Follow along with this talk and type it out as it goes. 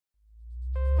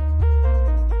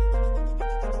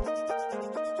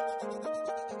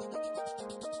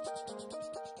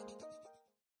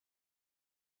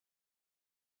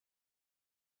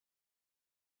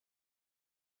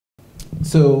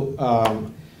So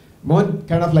Mohan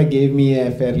kind of like gave me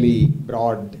a fairly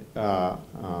broad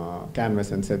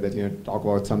canvas and said that, talk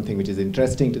about something which is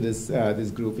interesting to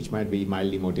this group, which might be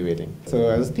mildly motivating. So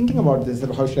I was thinking about this,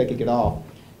 how should I kick it off?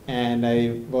 And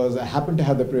I happened to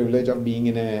have the privilege of being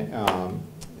in a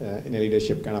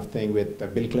leadership kind of thing with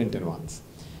Bill Clinton once.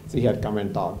 So he had come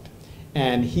and talked.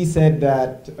 And he said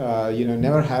that,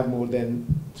 never have more than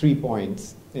 3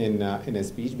 points in a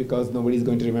speech, because nobody's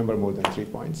going to remember more than 3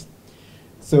 points.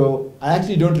 So I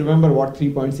actually don't remember what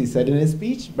 3 points he said in his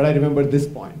speech, but I remember this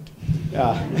point,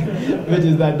 which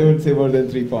is that don't say more than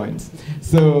 3 points.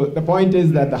 So the point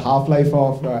is that the half-life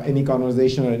of any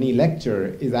conversation or any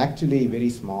lecture is actually very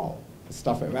small.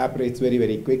 Stuff evaporates very,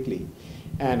 very quickly.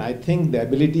 And I think the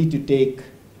ability to take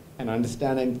and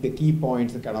understand the key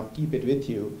points and kind of keep it with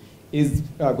you is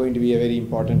going to be a very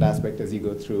important aspect as you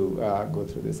go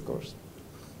through this course.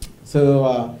 So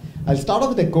I'll start off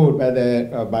with a quote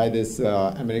by this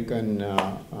American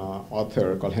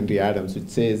author called Henry Adams, which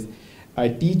says, "A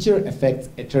teacher affects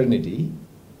eternity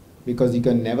because you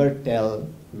can never tell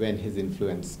when his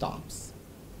influence stops."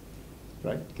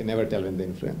 Right? You can never tell when the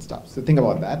influence stops. So think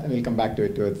about that, and we'll come back to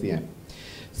it towards the end.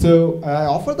 So I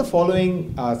offer the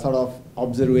following sort of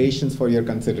observations for your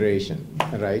consideration,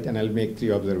 right? And I'll make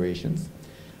 3 observations.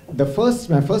 My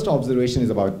first observation is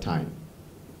about time.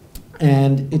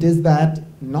 And it is that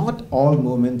not all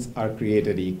moments are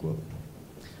created equal.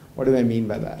 What do I mean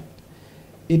by that?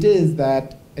 It is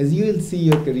that as you will see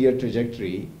your career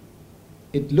trajectory,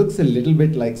 it looks a little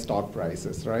bit like stock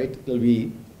prices, right? There'll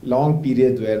be long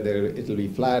periods where it'll be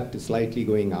flat to slightly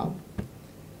going up,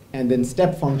 and then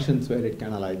step functions where it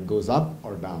kind of like goes up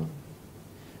or down.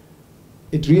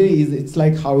 It really is, it's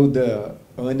like how the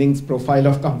earnings profile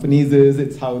of companies is.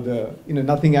 It's how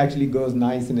nothing actually goes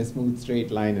nice in a smooth straight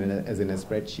line as in a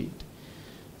spreadsheet.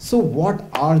 So what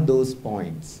are those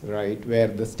points, right, where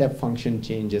the step function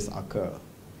changes occur?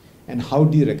 And how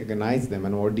do you recognize them,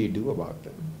 and what do you do about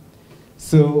them?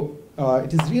 So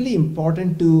it is really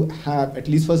important to have, at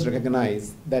least first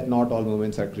recognize that not all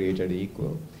moments are created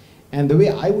equal. And the way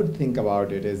I would think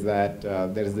about it is that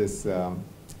there's this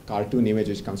cartoon image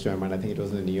which comes to my mind, I think it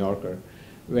was in the New Yorker,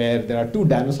 where there are 2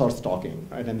 dinosaurs talking,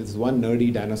 right? And this one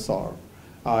nerdy dinosaur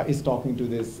is talking to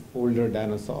this older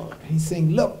dinosaur. And he's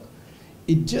saying, look,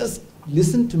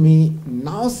 listen to me,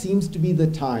 now seems to be the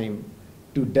time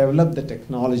to develop the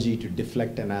technology to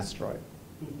deflect an asteroid.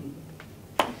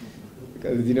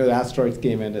 Because the asteroids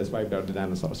came and just wiped out the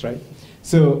dinosaurs, right?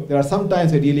 So there are some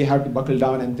times you really have to buckle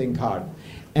down and think hard.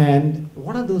 And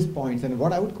what are those points? And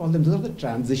what I would call them, those are the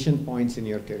transition points in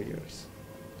your careers.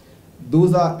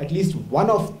 Those are at least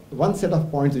one set of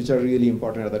points which are really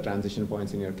important, are the transition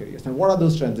points in your careers. And what are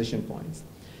those transition points?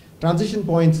 Transition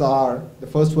points are, the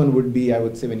first one would be, I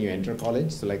would say, when you enter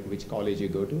college, so like which college you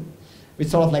go to, which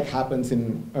sort of like happens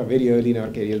in very early in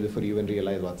our career before you even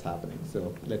realize what's happening.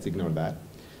 So let's ignore that.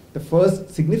 The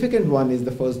first significant one is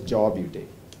the first job you take.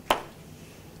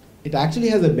 It actually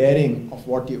has a bearing of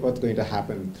what's going to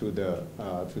happen through the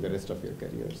rest of your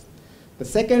careers. The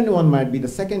second one might be the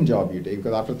second job you take,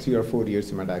 because after 3 or 4 years,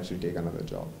 you might actually take another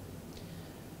job.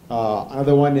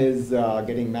 Another one is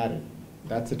getting married.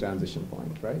 That's a transition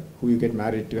point, right? Who you get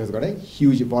married to has got a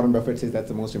huge, Warren Buffett says that's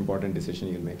the most important decision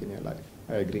you'll make in your life.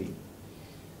 I agree.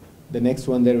 The next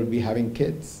one there would be having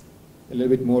kids. A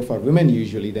little bit more for women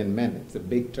usually than men. It's a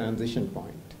big transition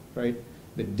point, right?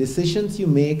 The decisions you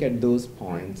make at those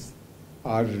points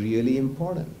are really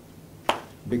important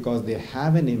because they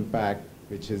have an impact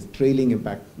which is trailing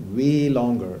impact way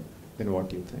longer than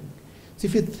what you think. So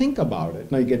if you think about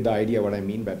it, now you get the idea what I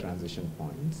mean by transition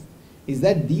points, is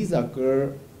that these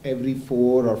occur every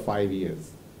 4 or 5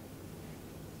 years.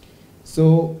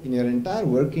 So in your entire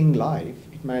working life,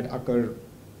 it might occur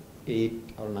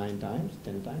 8 or 9 times,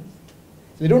 10 times.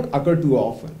 So they don't occur too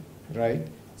often, right?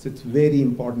 So it's very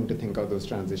important to think of those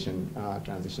transition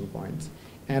points.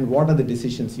 And what are the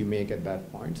decisions you make at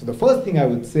that point? So the first thing I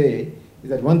would say is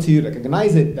that once you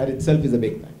recognize it, that itself is a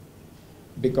big thing.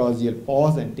 Because you'll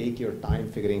pause and take your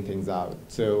time figuring things out.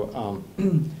 So,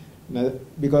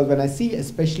 because when I see,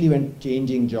 especially when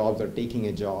changing jobs or taking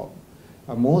a job,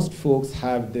 most folks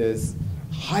have this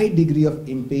high degree of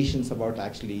impatience about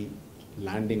actually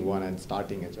landing one and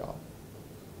starting a job.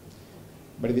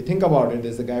 But if you think about it,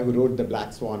 there's a guy who wrote The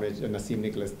Black Swan, which Nassim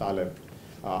Nicholas Taleb,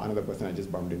 another person I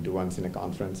just bumped into once in a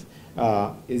conference, he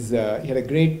had a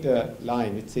great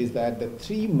line which says that the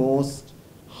 3 most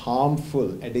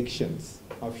harmful addictions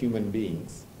of human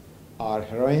beings are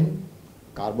heroin,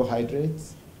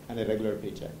 carbohydrates, and a regular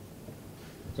paycheck,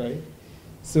 right?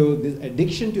 So this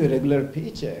addiction to a regular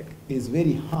paycheck is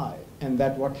very high, and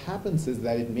that what happens is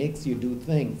that it makes you do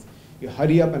things You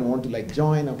hurry up and want to like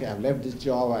join, okay, I've left this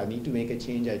job, I need to make a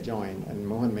change, I join. And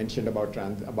Mohan mentioned about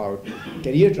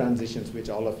career transitions, which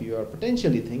all of you are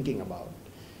potentially thinking about.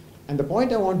 And the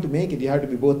point I want to make is you have to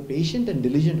be both patient and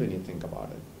diligent when you think about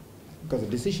it. Because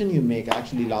the decision you make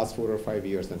actually lasts 4 or 5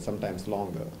 years and sometimes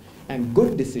longer. And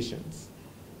good decisions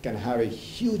can have a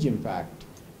huge impact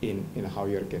in how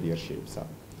your career shapes up.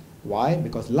 Why?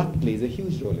 Because luck plays a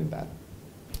huge role in that.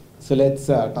 So let's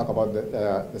talk about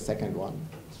the second one.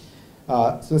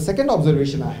 So the second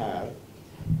observation I have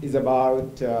is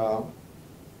about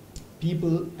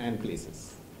people and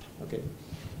places. Okay.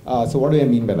 So what do I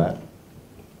mean by that?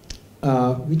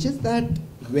 Which is that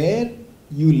where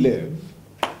you live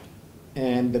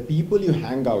and the people you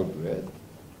hang out with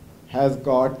has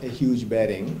got a huge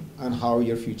bearing on how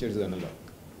your future is going to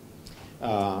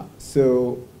look.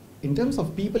 So in terms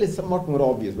of people, it's somewhat more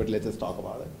obvious, but let's just talk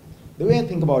about it. The way I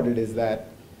think about it is that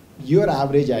your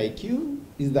average IQ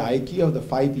is the IQ of the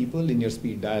 5 people in your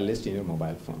speed dial list in your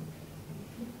mobile phone.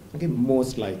 Okay,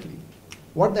 most likely.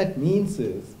 What that means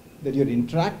is that you're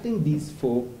interacting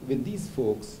with these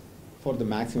folks for the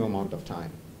maximum amount of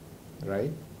time,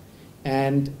 right?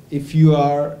 And if you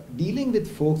are dealing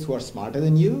with folks who are smarter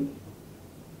than you,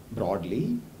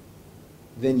 broadly,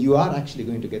 then you are actually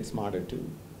going to get smarter too.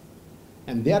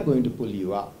 And they are going to pull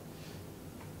you up.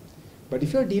 But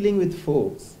if you're dealing with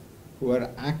folks who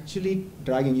are actually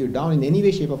dragging you down in any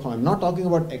way, shape, or form, I'm not talking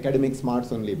about academic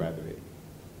smarts only, by the way.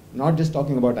 I'm not just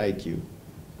talking about IQ.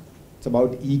 It's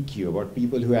about EQ, about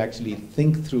people who actually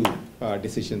think through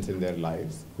decisions in their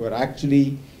lives, who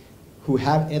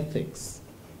have ethics,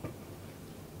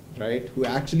 right? Who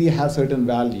actually have certain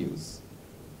values,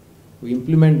 who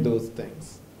implement those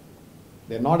things.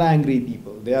 They're not angry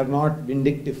people. They are not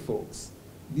vindictive folks.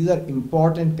 These are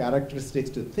important characteristics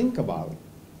to think about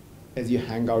as you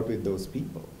hang out with those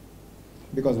people.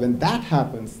 Because when that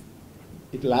happens,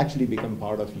 it will actually become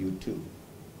part of you too.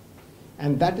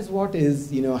 And that is what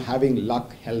is, having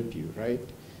luck help you, right?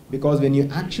 Because when you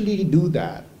actually do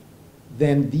that,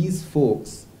 then these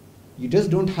folks, you just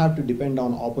don't have to depend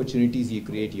on opportunities you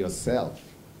create yourself.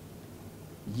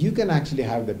 You can actually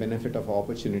have the benefit of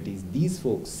opportunities these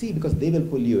folks see because they will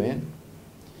pull you in.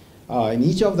 In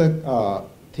each of the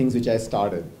things which I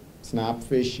started,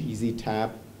 Snapfish,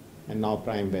 Ezetap, and now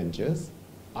Prime Ventures,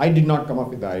 I did not come up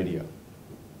with the idea.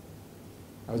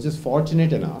 I was just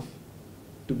fortunate enough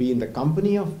to be in the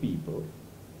company of people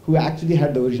who actually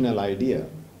had the original idea.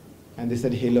 And they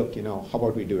said, hey, look, how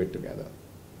about we do it together?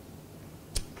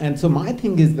 And so my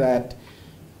thing is that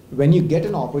when you get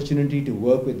an opportunity to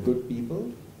work with good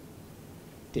people,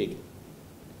 take it.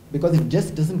 Because it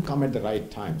just doesn't come at the right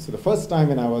time. So the first time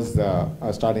when I was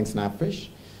starting Snapfish,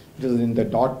 it was in the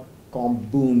 .com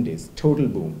boom days, total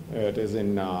boom. It was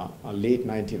in late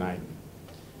 '99.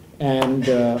 And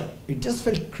it just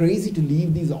felt crazy to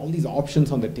leave all these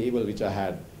options on the table which I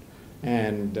had.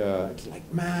 And it's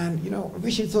like, man, I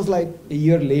wish it was like a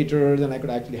year later, then I could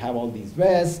actually have all these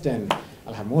vests and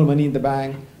I'll have more money in the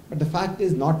bank. But the fact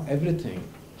is not everything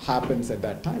happens at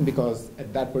that time because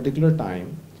at that particular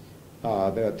time,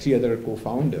 there are 3 other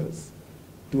co-founders.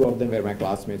 2 of them were my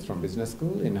classmates from business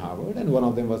school in Harvard, and 1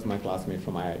 of them was my classmate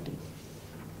from IIT.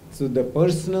 So the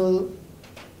personal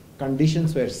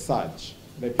conditions were such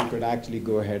that we could actually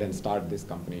go ahead and start this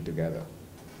company together.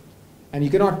 And you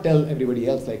cannot tell everybody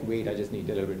else, like, wait, I just need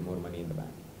a little bit more money in the bank.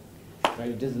 Right?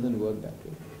 It just doesn't work that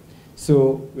way.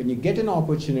 So when you get an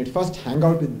opportunity, first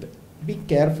be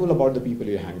careful about the people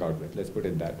you hang out with, let's put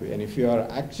it that way. And if you are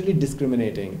actually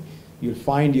discriminating, you'll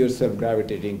find yourself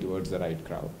gravitating towards the right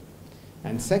crowd.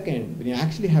 And second, when you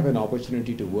actually have an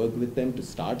opportunity to work with them to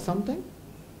start something,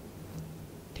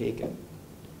 take it.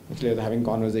 Actually, I was having a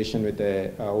conversation with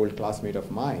an old classmate of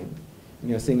mine, and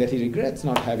he was saying that he regrets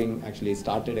not having actually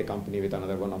started a company with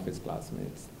another one of his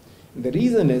classmates. And the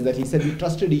reason is that he said we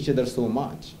trusted each other so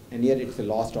much, and yet it's a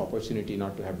lost opportunity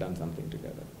not to have done something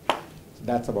together. So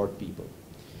that's about people.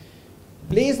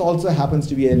 Place also happens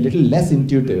to be a little less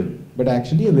intuitive, but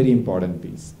actually a very important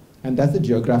piece, and that's the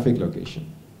geographic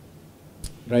location.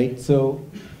 Right? So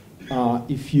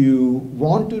if you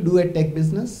want to do a tech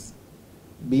business,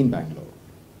 be in Bangalore.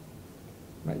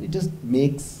 Right? It just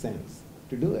makes sense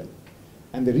to do it.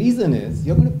 And the reason is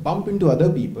you're going to bump into other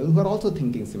people who are also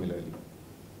thinking similarly.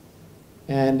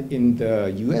 And in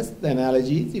the US, the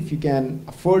analogy is if you can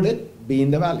afford it, be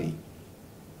in the valley.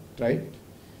 Right?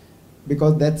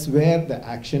 Because that's where the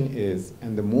action is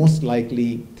and the most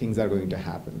likely things are going to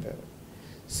happen there.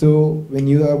 So when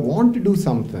you want to do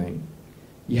something,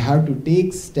 you have to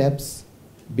take steps,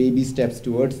 baby steps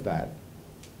towards that,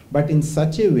 but in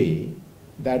such a way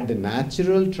that the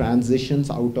natural transitions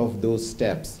out of those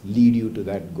steps lead you to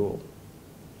that goal.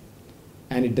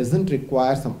 And it doesn't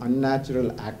require some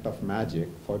unnatural act of magic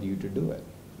for you to do it,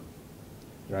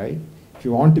 right? If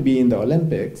you want to be in the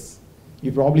Olympics,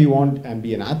 you probably want, and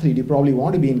be an athlete, you probably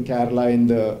want to be in Kerala in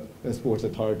the sports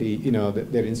authority,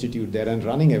 their institute there and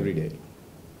running every day,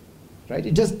 right?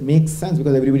 It just makes sense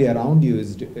because everybody around you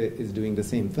is doing the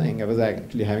same thing. I was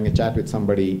actually having a chat with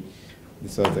somebody,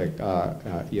 this was like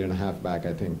a year and a half back,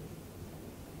 I think.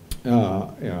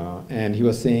 And he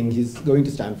was saying he's going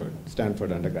to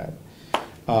Stanford undergrad.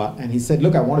 And he said,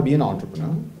 look, I want to be an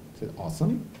entrepreneur. I said,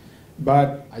 awesome.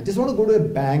 But I just want to go to a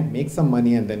bank, make some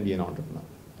money, and then be an entrepreneur.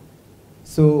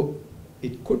 So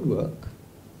it could work.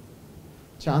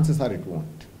 Chances are it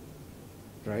won't,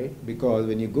 right? Because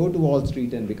when you go to Wall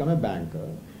Street and become a banker,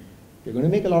 you're going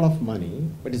to make a lot of money,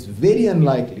 but it's very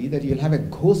unlikely that you'll have a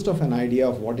ghost of an idea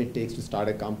of what it takes to start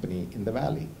a company in the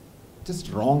Valley.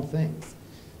 Just wrong things.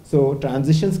 So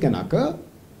transitions can occur,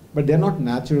 but they're not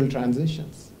natural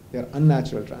transitions. They're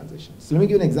unnatural transitions. So let me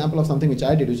give you an example of something which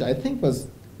I did, which I think was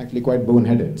actually quite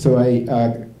boneheaded. So I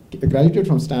graduated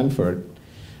from Stanford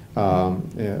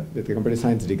with a computer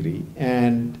science degree,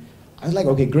 and I was like,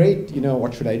 okay, great,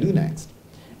 what should I do next?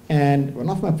 And one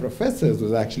of my professors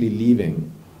was actually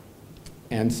leaving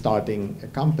and starting a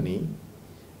company.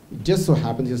 It just so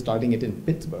happens he was starting it in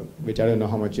Pittsburgh, which I don't know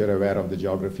how much you're aware of the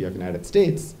geography of the United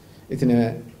States. It's in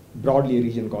a broadly a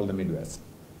region called the Midwest.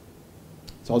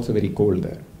 It's also very cold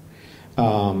there.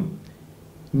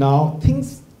 Now,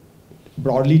 things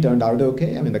broadly turned out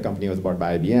okay. I mean, the company was bought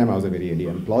by IBM. I was a very early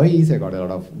employee, so I got a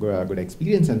lot of good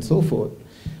experience and so forth.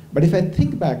 But if I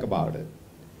think back about it,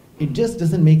 it just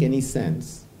doesn't make any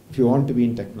sense if you want to be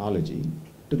in technology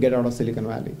to get out of Silicon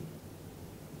Valley.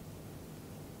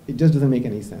 It just doesn't make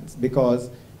any sense because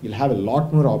you'll have a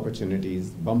lot more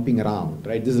opportunities bumping around,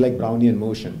 right? This is like Brownian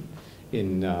motion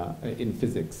in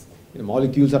physics.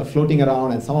 Molecules are floating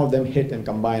around and some of them hit and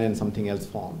combine and something else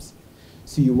forms.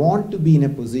 So you want to be in a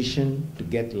position to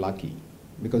get lucky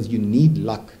because you need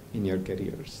luck in your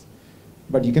careers.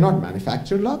 But you cannot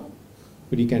manufacture luck,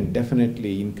 but you can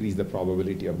definitely increase the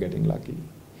probability of getting lucky.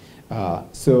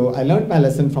 So I learned my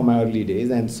lesson from my early days,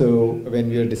 and so when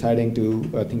we were deciding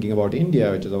to thinking about India,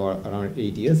 which was around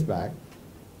 8 years back,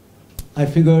 I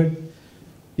figured,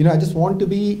 I just want to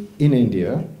be in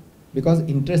India because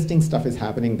interesting stuff is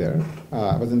happening there.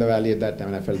 I was in the Valley at that time,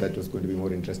 and I felt that it was going to be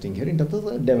more interesting here in terms of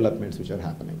the developments which are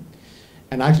happening.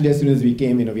 And actually, as soon as we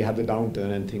came, we had the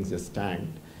downturn and things just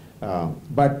tanked.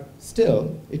 But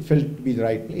still, it felt to be the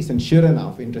right place. And sure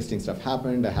enough, interesting stuff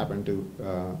happened. I happened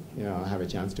to have a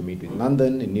chance to meet with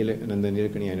Nandan in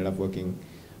Nilekani. I ended up working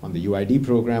on the UID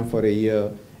program for a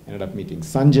year. Ended up meeting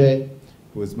Sanjay,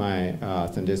 who's my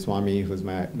Sanjay Swami, who's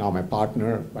now my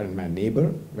partner, but my neighbor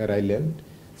where I lived.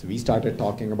 So we started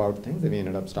talking about things, and we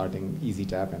ended up starting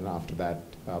Ezetap, and after that,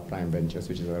 Prime Ventures,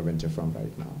 which is our venture firm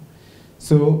right now.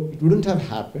 So it wouldn't have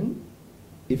happened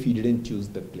if you didn't choose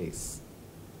the place.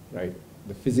 Right?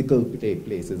 The physical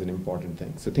place is an important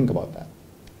thing. So think about that.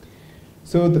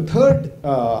 So the third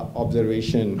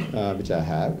observation which I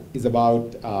have is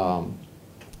about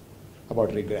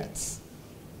regrets.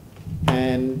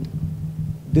 And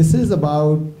this is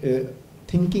about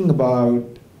thinking about,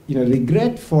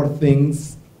 regret for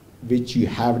things which you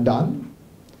have done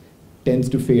tends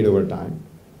to fade over time.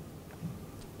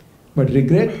 But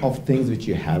regret of things which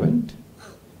you haven't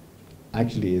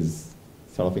actually is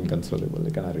sort of inconsolable.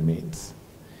 It kind of remains.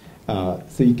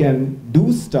 So you can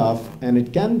do stuff, and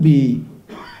it can be,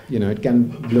 it can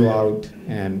blow out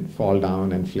and fall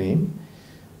down and flame,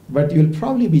 but you'll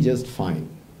probably be just fine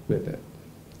with it.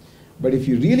 But if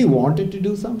you really wanted to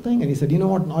do something, and you said, you know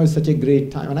what, now is such a great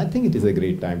time, and I think it is a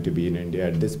great time to be in India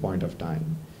at this point of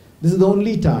time. This is the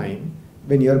only time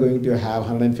when you're going to have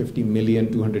 150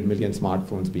 million, 200 million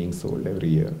smartphones being sold every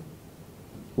year.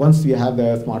 Once you have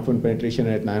the smartphone penetration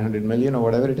at 900 million or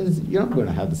whatever it is, you're not going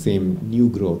to have the same new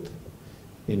growth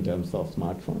in terms of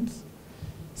smartphones.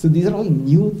 So these are all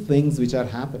new things which are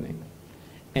happening.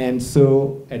 And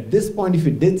so at this point, if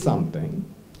you did something,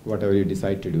 whatever you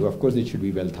decide to do, of course it should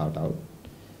be well thought out,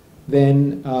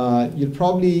 then you'll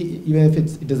probably, even if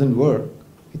it doesn't work,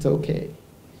 it's okay.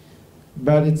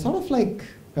 But it's sort of like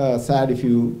sad if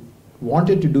you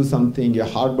wanted to do something, you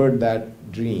harbored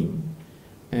that dream,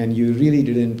 and you really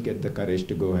didn't get the courage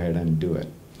to go ahead and do it.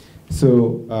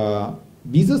 So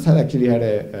Bezos has actually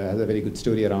has a very good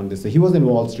story around this. So he was in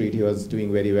Wall Street. He was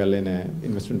doing very well in an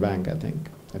investment bank, I think,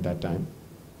 at that time.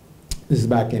 This is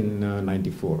back in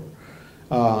 '94.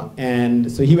 And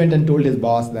so he went and told his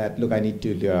boss that, look, I'm going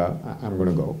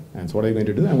to go. And so what are you going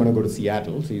to do? I'm going to go to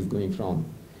Seattle. So he's going from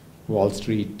Wall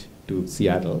Street to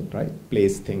Seattle, right?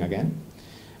 Place thing again.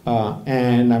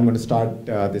 And I'm going to start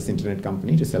this internet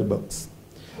company to sell books.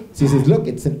 So he says, look,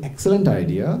 it's an excellent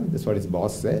idea, that's what his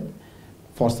boss said,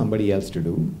 for somebody else to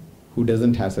do who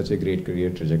doesn't have such a great career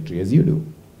trajectory as you do.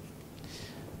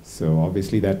 So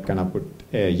obviously that kind of put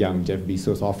young Jeff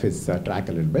Bezos off his track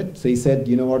a little bit. So he said,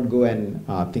 you know what, go and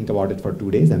think about it for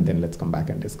 2 days and then let's come back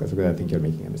and discuss, because I think you're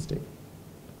making a mistake.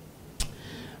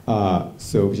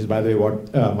 So, which is, by the way,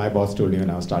 what my boss told me when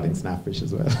I was starting Snapfish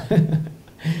as well.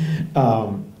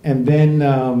 And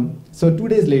then, so 2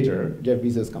 days later, Jeff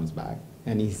Bezos comes back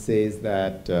and he says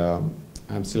that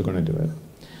I'm still going to do it.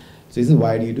 So he says,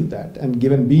 why do you do that? And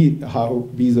given how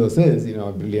Bezos is, you know,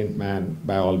 a brilliant man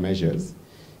by all measures,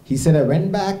 he said, I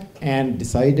went back and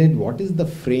decided what is the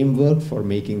framework for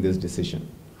making this decision.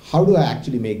 How do I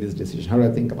actually make this decision? How do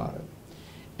I think about it?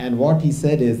 And what he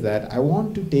said is that I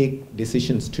want to take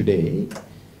decisions today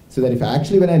so that if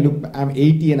actually when I look, I'm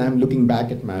 80 and I'm looking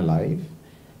back at my life,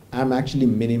 I'm actually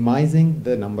minimizing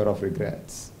the number of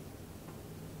regrets.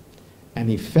 And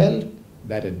he felt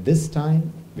that at this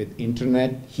time, with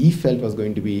internet, he felt was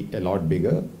going to be a lot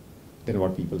bigger than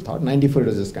what people thought. 94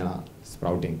 was just kind of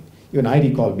sprouting. Even I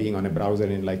recall being on a browser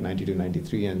in like 92,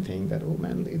 93 and thinking that, oh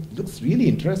man, it looks really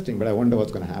interesting, but I wonder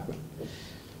what's going to happen.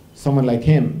 Someone like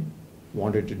him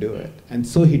wanted to do it. And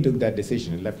so he took that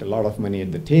decision. He left a lot of money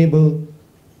at the table,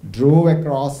 drove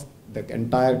across the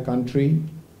entire country,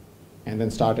 and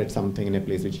then started something in a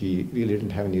place which he really didn't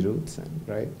have any roots in,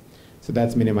 right? So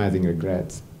that's minimizing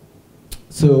regrets.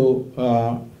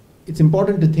 So it's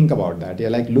important to think about that. Yeah,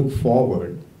 like look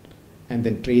forward and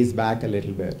then trace back a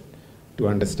little bit to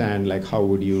understand like how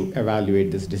would you evaluate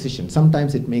this decision.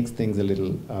 Sometimes it makes things a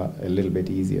little bit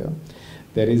easier.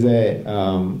 There is a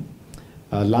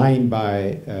line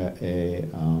by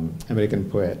an American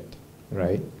poet,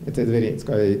 right? The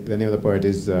name of the poet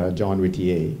is John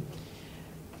Whittier.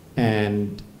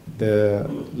 And the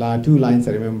two lines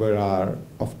I remember are,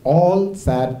 of all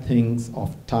sad things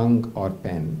of tongue or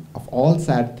pen, of all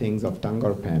sad things of tongue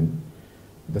or pen,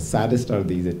 the saddest are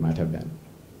these it might have been,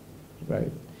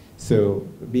 right? So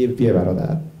be aware of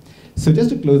that. So just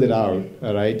to close it out,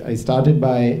 right, I started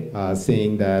by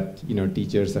saying that, you know,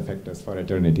 teachers affect us for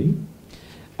eternity.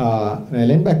 And I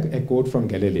lend back a quote from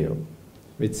Galileo,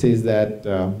 which says that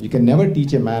you can never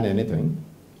teach a man anything.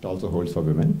 It also holds for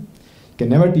women. You can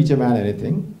never teach a man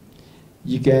anything.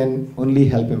 You can only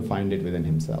help him find it within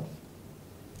himself,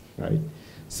 right?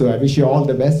 So I wish you all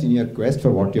the best in your quest for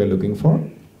what you're looking for.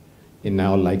 In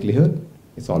all likelihood,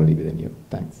 it's already within you.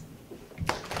 Thanks.